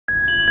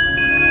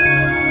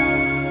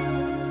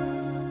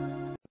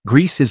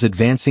Greece is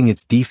advancing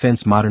its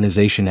defense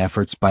modernization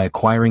efforts by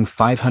acquiring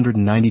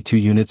 592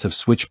 units of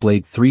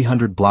Switchblade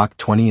 300 Block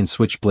 20 and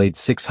Switchblade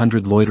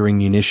 600 loitering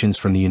munitions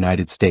from the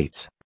United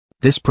States.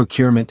 This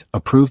procurement,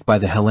 approved by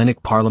the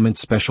Hellenic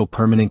Parliament's Special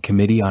Permanent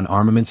Committee on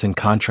Armaments and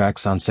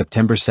Contracts on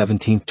September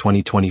 17,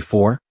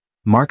 2024,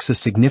 marks a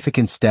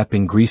significant step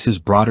in Greece's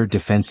broader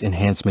defense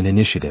enhancement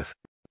initiative.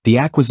 The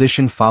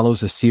acquisition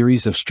follows a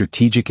series of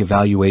strategic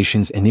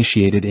evaluations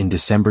initiated in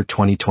December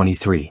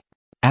 2023.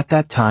 At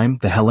that time,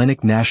 the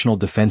Hellenic National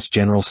Defense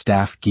General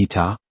Staff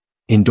 (GETA)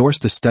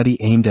 endorsed a study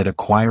aimed at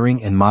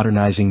acquiring and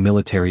modernizing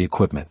military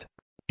equipment.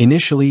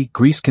 Initially,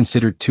 Greece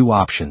considered two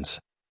options: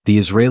 the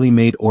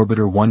Israeli-made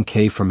Orbiter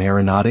 1K from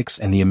Aeronautics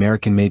and the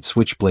American-made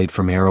Switchblade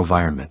from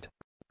AeroVironment.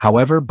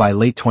 However, by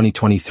late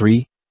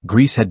 2023,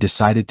 Greece had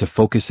decided to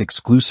focus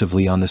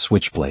exclusively on the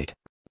Switchblade.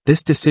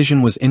 This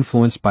decision was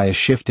influenced by a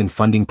shift in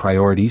funding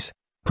priorities,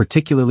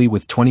 particularly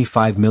with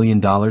 $25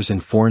 million in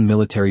foreign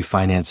military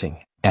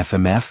financing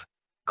 (FMF)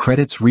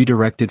 credits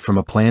redirected from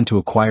a plan to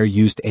acquire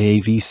used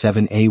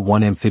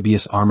AAV-7A1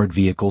 amphibious armored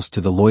vehicles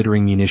to the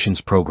loitering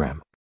munitions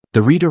program.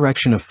 The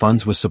redirection of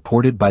funds was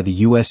supported by the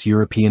U.S.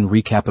 European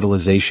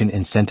Recapitalization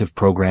Incentive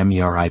Program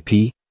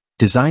 (ERIP),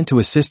 designed to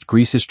assist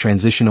Greece's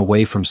transition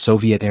away from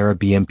Soviet-era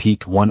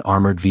BMP-1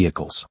 armored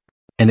vehicles.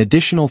 An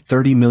additional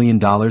 $30 million in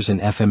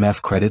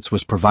FMF credits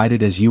was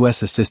provided as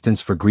U.S.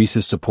 assistance for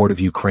Greece's support of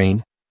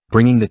Ukraine,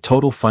 bringing the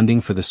total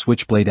funding for the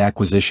Switchblade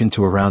acquisition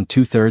to around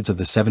two-thirds of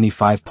the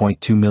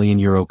 €75.2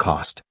 million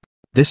cost.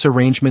 This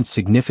arrangement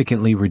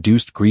significantly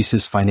reduced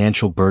Greece's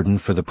financial burden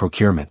for the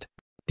procurement.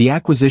 The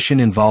acquisition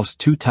involves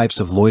two types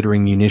of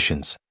loitering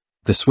munitions: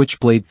 the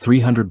Switchblade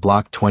 300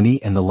 Block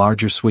 20 and the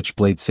larger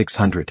Switchblade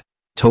 600,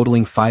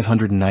 totaling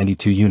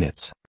 592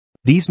 units.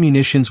 These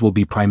munitions will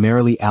be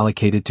primarily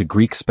allocated to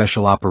Greek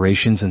Special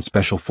Operations and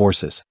Special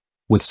Forces,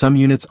 with some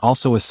units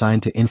also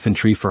assigned to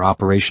infantry for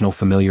operational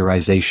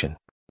familiarization.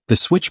 The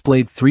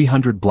Switchblade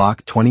 300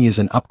 Block 20 is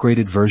an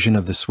upgraded version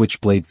of the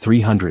Switchblade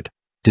 300,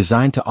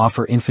 designed to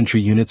offer infantry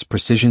units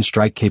precision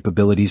strike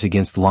capabilities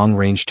against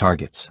long-range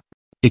targets.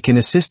 It can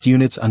assist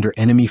units under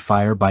enemy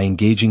fire by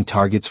engaging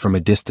targets from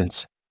a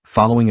distance,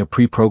 following a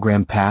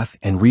pre-programmed path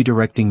and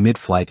redirecting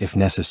mid-flight if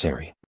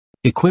necessary.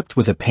 Equipped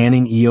with a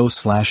panning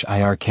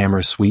EO/IR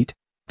camera suite,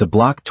 the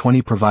Block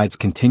 20 provides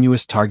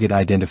continuous target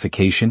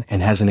identification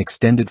and has an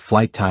extended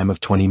flight time of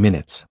 20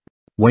 minutes.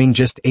 Weighing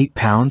just 8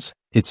 pounds,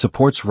 it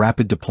supports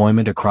rapid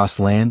deployment across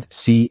land,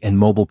 sea, and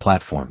mobile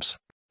platforms.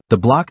 The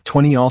Block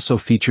 20 also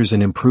features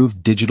an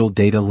improved digital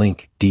data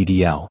link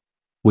 (DDL),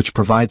 which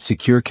provides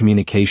secure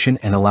communication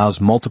and allows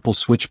multiple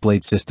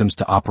Switchblade systems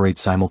to operate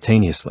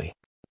simultaneously.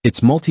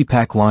 Its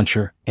multi-pack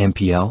launcher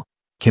 (MPL)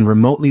 can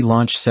remotely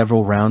launch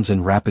several rounds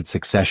in rapid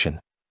succession,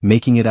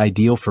 making it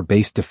ideal for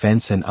base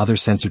defense and other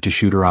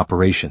sensor-to-shooter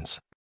operations.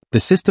 The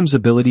system's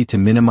ability to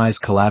minimize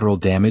collateral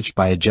damage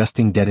by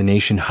adjusting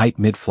detonation height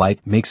mid-flight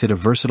makes it a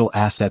versatile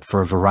asset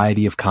for a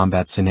variety of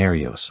combat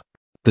scenarios.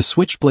 The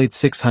Switchblade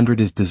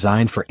 600 is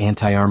designed for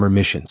anti-armor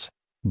missions,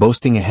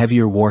 boasting a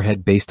heavier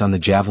warhead based on the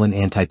Javelin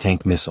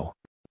anti-tank missile.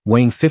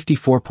 Weighing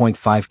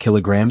 54.5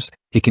 kilograms,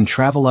 it can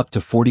travel up to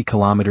 40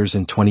 kilometers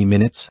in 20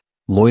 minutes,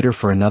 loiter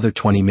for another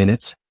 20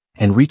 minutes,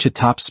 and reach a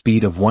top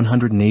speed of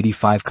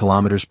 185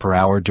 kilometers per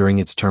hour during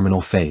its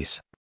terminal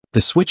phase. The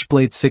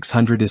Switchblade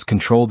 600 is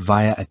controlled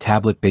via a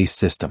tablet-based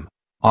system,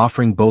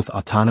 offering both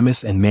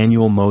autonomous and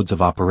manual modes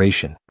of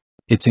operation.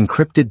 Its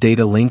encrypted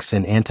data links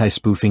and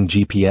anti-spoofing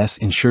GPS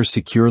ensure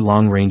secure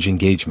long-range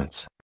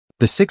engagements.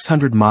 The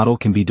 600 model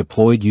can be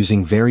deployed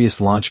using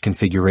various launch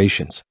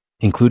configurations,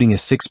 including a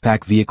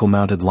 6-pack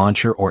vehicle-mounted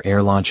launcher or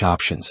air launch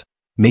options,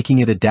 making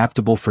it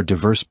adaptable for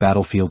diverse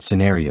battlefield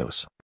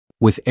scenarios.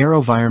 With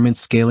AeroVironment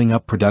scaling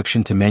up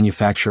production to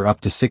manufacture up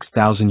to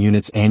 6,000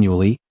 units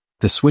annually,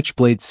 the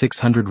Switchblade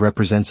 600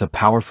 represents a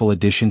powerful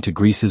addition to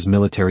Greece's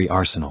military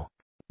arsenal.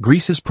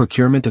 Greece's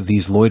procurement of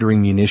these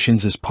loitering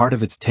munitions is part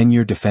of its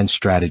 10-year defense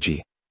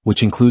strategy,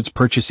 which includes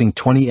purchasing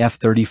 20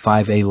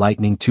 F-35A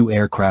Lightning II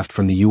aircraft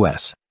from the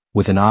U.S.,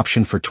 with an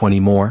option for 20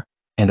 more,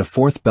 and a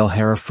 4th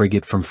Belhera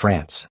frigate from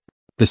France.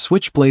 The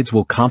Switchblades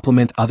will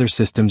complement other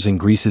systems in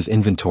Greece's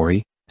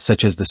inventory,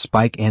 such as the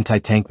Spike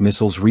anti-tank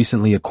missiles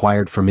recently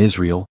acquired from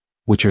Israel,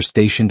 which are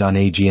stationed on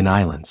Aegean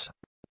Islands.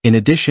 In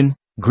addition,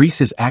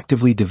 Greece is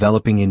actively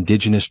developing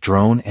indigenous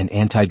drone and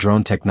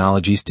anti-drone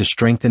technologies to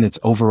strengthen its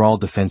overall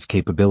defense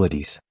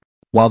capabilities.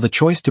 While the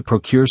choice to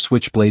procure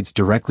Switchblades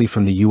directly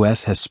from the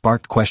U.S. has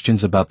sparked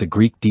questions about the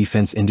Greek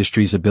defense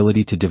industry's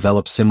ability to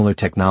develop similar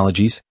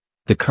technologies,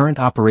 the current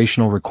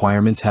operational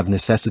requirements have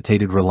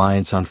necessitated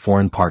reliance on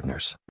foreign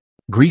partners.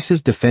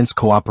 Greece's defense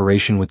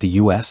cooperation with the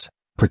U.S.,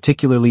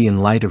 particularly in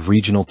light of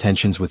regional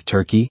tensions with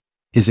Turkey,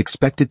 is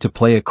expected to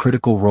play a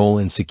critical role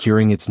in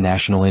securing its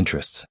national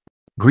interests.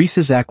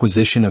 Greece's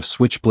acquisition of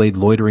Switchblade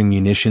loitering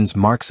munitions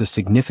marks a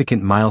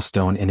significant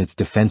milestone in its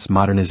defense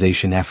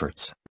modernization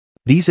efforts.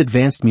 These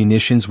advanced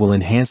munitions will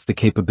enhance the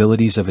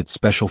capabilities of its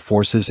special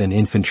forces and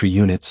infantry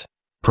units,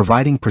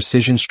 providing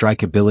precision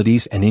strike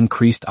abilities and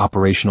increased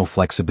operational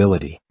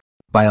flexibility.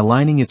 By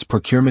aligning its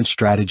procurement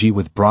strategy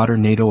with broader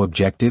NATO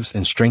objectives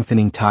and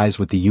strengthening ties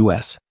with the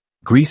U.S.,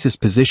 Greece is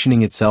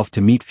positioning itself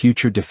to meet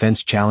future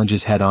defense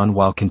challenges head-on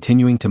while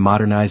continuing to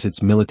modernize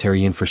its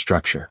military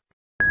infrastructure.